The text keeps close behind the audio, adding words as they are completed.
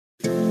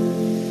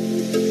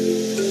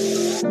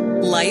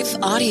Life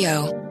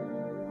Audio.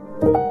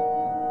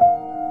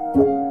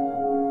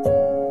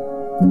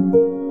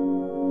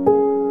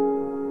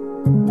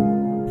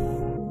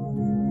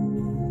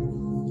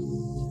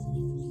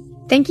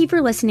 Thank you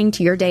for listening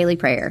to Your Daily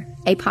Prayer,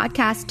 a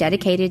podcast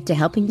dedicated to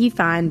helping you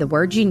find the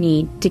words you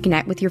need to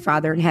connect with your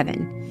Father in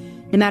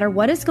heaven. No matter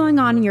what is going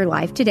on in your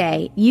life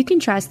today, you can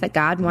trust that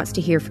God wants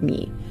to hear from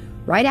you.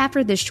 Right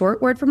after this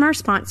short word from our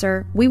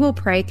sponsor, we will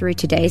pray through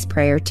today's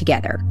prayer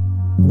together.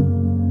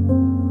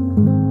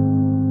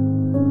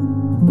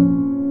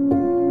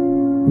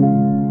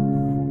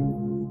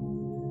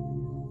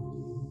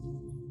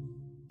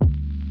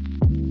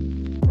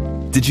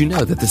 Did you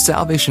know that the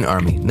Salvation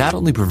Army not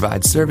only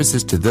provides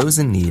services to those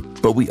in need,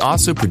 but we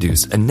also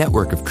produce a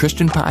network of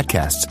Christian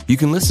podcasts you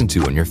can listen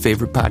to on your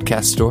favorite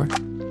podcast store?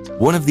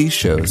 One of these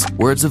shows,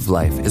 Words of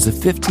Life, is a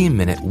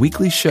 15-minute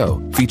weekly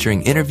show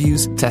featuring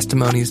interviews,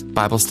 testimonies,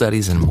 Bible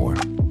studies, and more.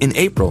 In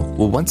April,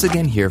 we'll once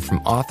again hear from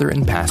author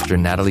and pastor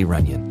Natalie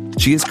Runyon.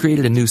 She has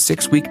created a new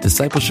 6-week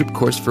discipleship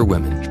course for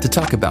women to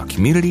talk about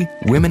community,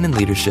 women in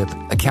leadership,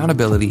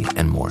 accountability,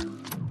 and more.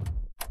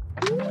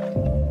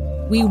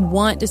 We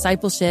want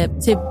discipleship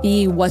to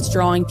be what's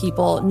drawing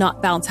people,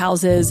 not bounce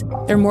houses.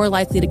 They're more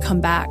likely to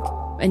come back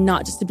and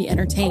not just to be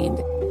entertained.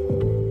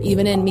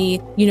 Even in me,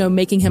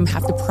 making him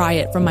have to pry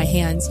it from my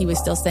hands, he was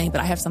still saying,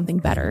 but I have something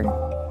better.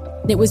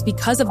 It was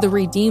because of the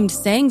redeemed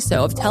saying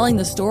so, of telling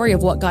the story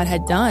of what God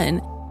had done.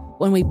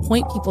 When we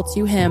point people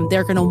to him,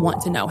 they're going to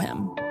want to know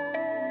him.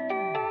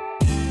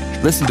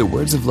 Listen to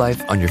Words of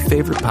Life on your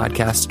favorite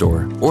podcast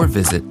store or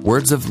visit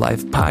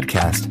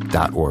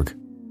wordsoflifepodcast.org.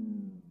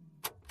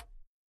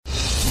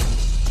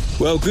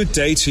 Well, good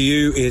day to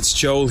you. It's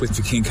Joel with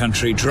The King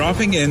Country,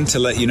 dropping in to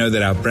let you know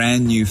that our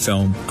brand new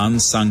film,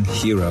 Unsung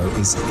Hero,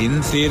 is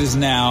in theaters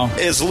now.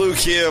 It's Luke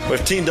here.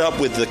 We've teamed up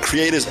with the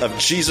creators of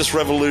Jesus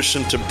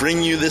Revolution to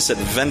bring you this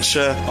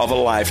adventure of a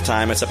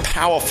lifetime. It's a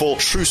powerful,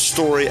 true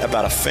story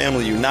about a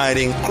family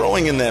uniting,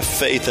 growing in their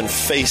faith, and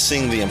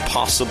facing the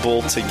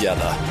impossible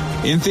together.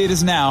 In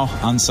theaters now,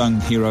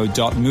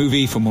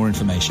 unsunghero.movie for more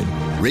information.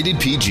 Rated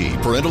PG.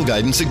 Parental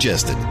guidance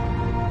suggested.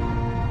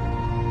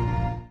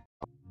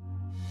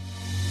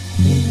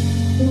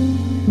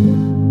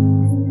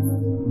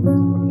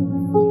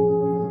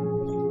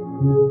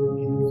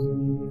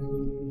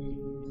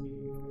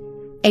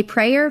 A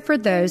prayer for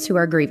those who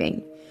are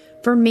grieving.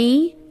 For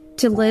me,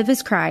 to live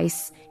is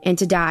Christ, and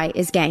to die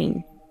is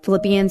gain.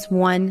 Philippians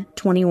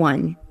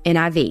 1:21,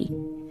 NIV.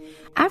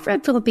 I've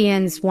read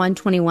Philippians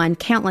 1:21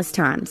 countless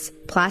times,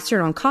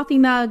 plastered on coffee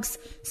mugs,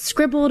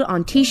 scribbled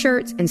on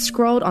t-shirts, and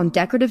scrolled on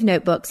decorative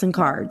notebooks and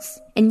cards.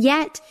 And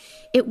yet,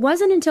 it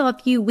wasn't until a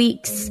few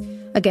weeks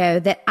ago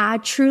that I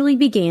truly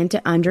began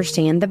to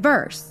understand the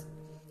verse.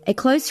 A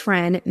close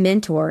friend,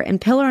 mentor, and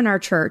pillar in our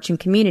church and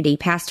community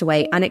passed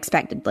away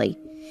unexpectedly.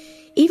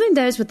 Even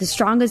those with the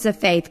strongest of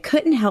faith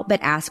couldn't help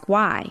but ask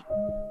why.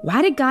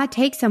 Why did God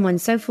take someone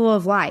so full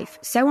of life,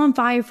 so on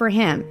fire for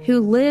him, who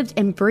lived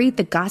and breathed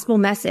the gospel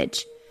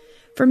message?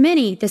 For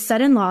many, the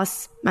sudden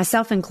loss,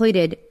 myself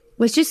included,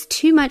 was just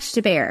too much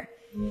to bear.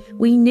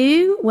 We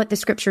knew what the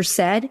scripture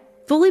said,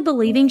 fully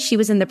believing she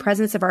was in the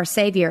presence of our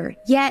Savior,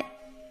 yet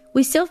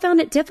we still found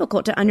it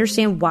difficult to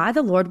understand why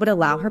the Lord would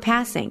allow her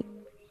passing.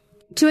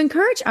 To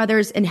encourage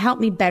others and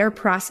help me better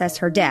process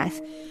her death,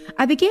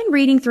 I began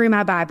reading through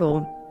my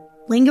Bible,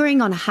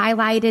 lingering on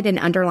highlighted and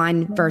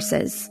underlined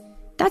verses.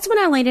 That's when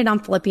I landed on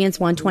Philippians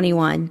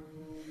 1:21.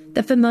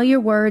 The familiar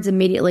words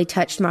immediately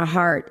touched my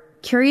heart.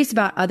 Curious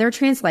about other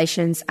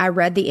translations, I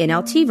read the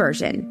NLT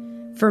version.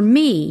 For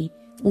me,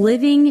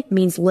 living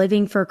means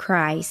living for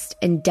Christ,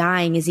 and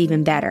dying is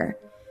even better.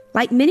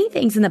 Like many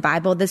things in the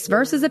Bible, this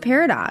verse is a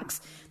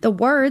paradox. The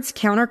words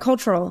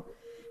countercultural.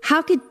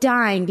 How could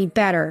dying be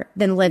better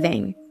than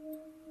living?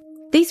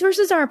 These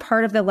verses are a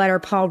part of the letter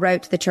Paul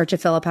wrote to the church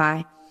of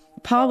Philippi.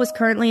 Paul was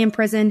currently in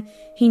prison.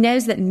 He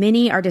knows that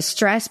many are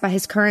distressed by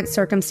his current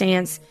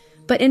circumstance,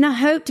 but in a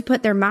hope to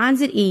put their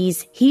minds at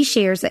ease, he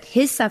shares that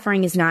his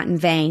suffering is not in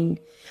vain,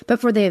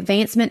 but for the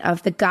advancement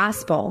of the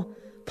gospel.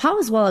 Paul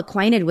was well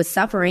acquainted with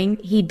suffering.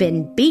 He'd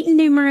been beaten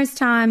numerous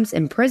times,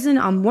 imprisoned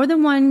on more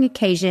than one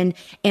occasion,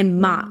 and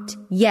mocked.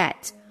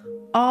 Yet,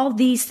 all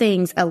these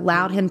things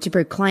allowed him to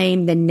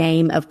proclaim the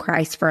name of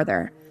Christ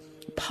further.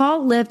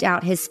 Paul lived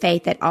out his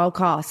faith at all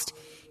cost,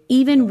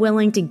 even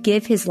willing to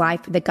give his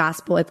life for the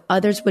gospel if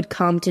others would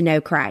come to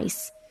know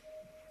Christ.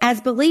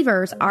 As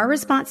believers, our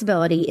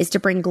responsibility is to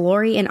bring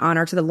glory and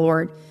honor to the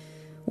Lord.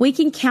 We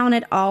can count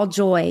it all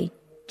joy,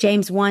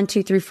 James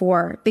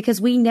 1:2-4,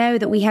 because we know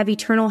that we have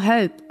eternal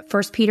hope,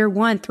 1 Peter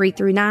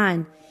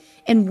 1:3-9,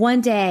 and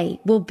one day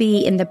we'll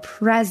be in the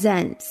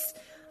presence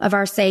of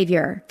our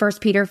Savior,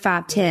 1 Peter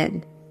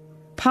 5:10.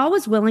 Paul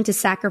was willing to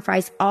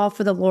sacrifice all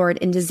for the Lord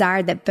and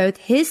desired that both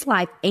his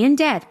life and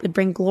death would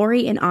bring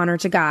glory and honor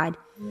to God.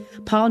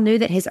 Paul knew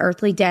that his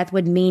earthly death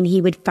would mean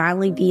he would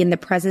finally be in the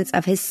presence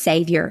of his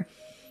Savior.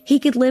 He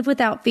could live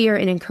without fear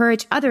and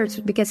encourage others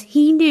because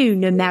he knew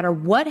no matter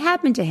what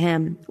happened to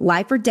him,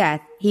 life or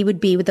death, he would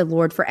be with the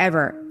Lord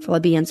forever.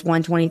 Philippians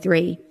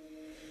 1:23.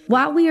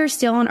 While we are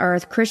still on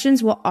earth,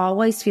 Christians will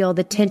always feel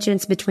the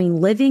tensions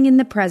between living in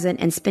the present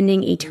and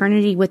spending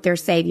eternity with their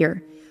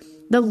Savior.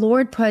 The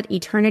Lord put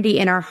eternity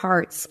in our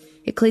hearts,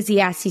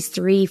 Ecclesiastes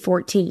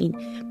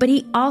 3:14. But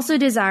he also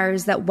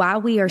desires that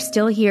while we are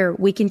still here,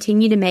 we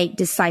continue to make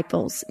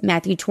disciples,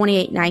 Matthew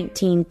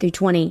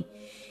 28:19-20,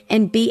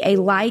 and be a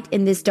light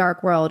in this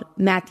dark world,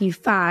 Matthew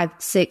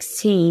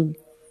 5:16.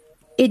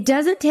 It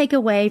doesn't take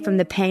away from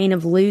the pain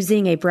of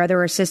losing a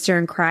brother or sister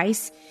in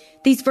Christ.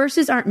 These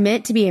verses aren't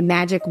meant to be a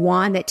magic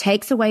wand that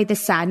takes away the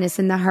sadness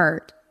and the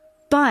hurt.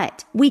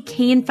 But we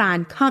can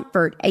find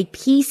comfort, a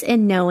peace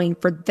in knowing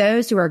for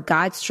those who are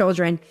God's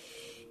children,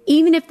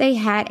 even if they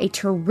had a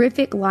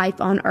terrific life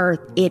on earth,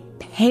 it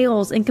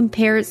pales in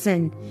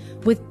comparison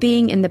with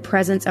being in the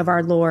presence of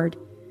our Lord.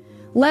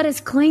 Let us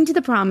cling to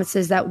the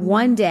promises that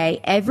one day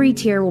every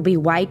tear will be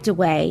wiped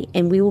away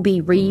and we will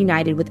be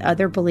reunited with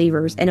other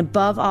believers and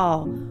above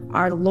all,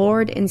 our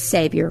Lord and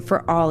Savior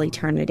for all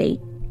eternity.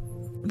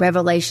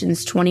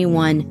 Revelations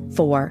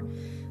 21:4.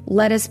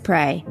 Let us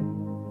pray.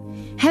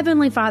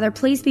 Heavenly Father,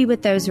 please be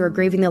with those who are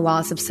grieving the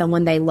loss of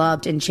someone they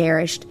loved and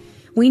cherished.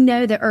 We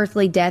know that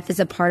earthly death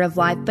is a part of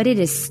life, but it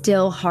is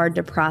still hard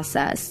to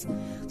process.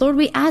 Lord,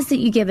 we ask that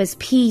you give us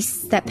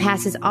peace that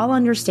passes all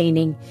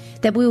understanding,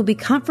 that we will be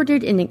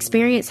comforted and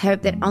experience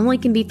hope that only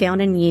can be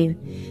found in you.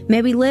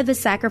 May we live as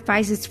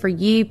sacrifices for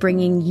you,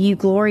 bringing you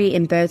glory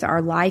in both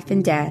our life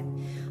and death.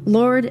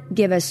 Lord,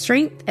 give us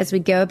strength as we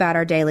go about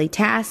our daily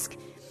task.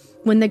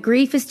 When the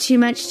grief is too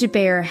much to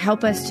bear,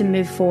 help us to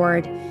move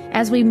forward.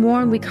 As we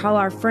mourn, we call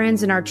our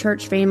friends and our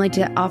church family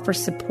to offer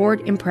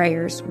support and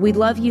prayers. We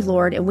love you,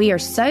 Lord, and we are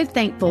so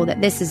thankful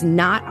that this is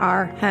not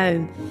our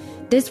home.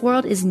 This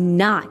world is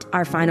not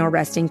our final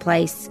resting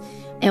place.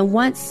 And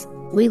once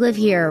we live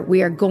here,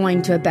 we are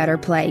going to a better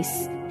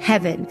place,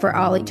 heaven for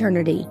all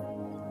eternity.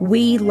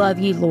 We love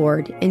you,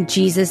 Lord. In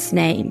Jesus'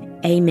 name,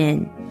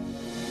 amen.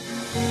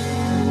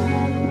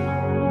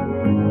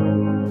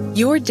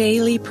 Your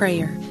Daily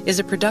Prayer is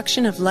a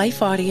production of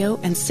Life Audio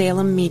and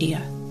Salem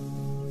Media.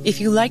 If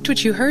you liked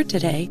what you heard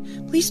today,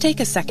 please take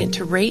a second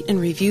to rate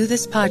and review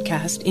this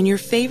podcast in your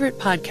favorite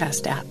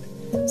podcast app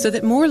so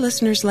that more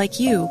listeners like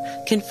you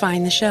can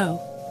find the show.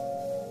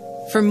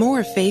 For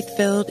more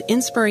faith-filled,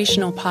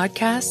 inspirational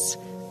podcasts,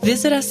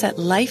 visit us at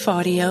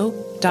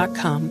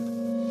lifeaudio.com.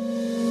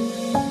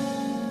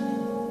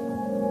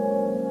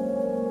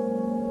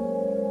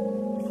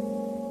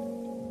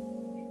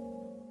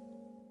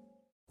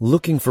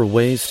 Looking for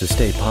ways to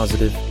stay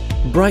positive?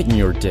 Brighten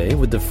your day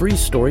with the Free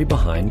Story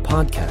Behind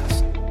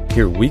podcast.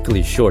 Hear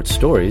weekly short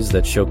stories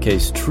that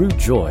showcase true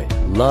joy,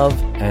 love,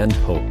 and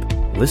hope.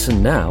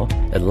 Listen now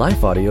at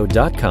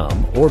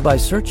lifeaudio.com or by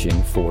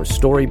searching for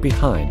Story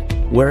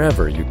Behind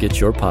wherever you get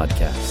your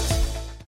podcasts.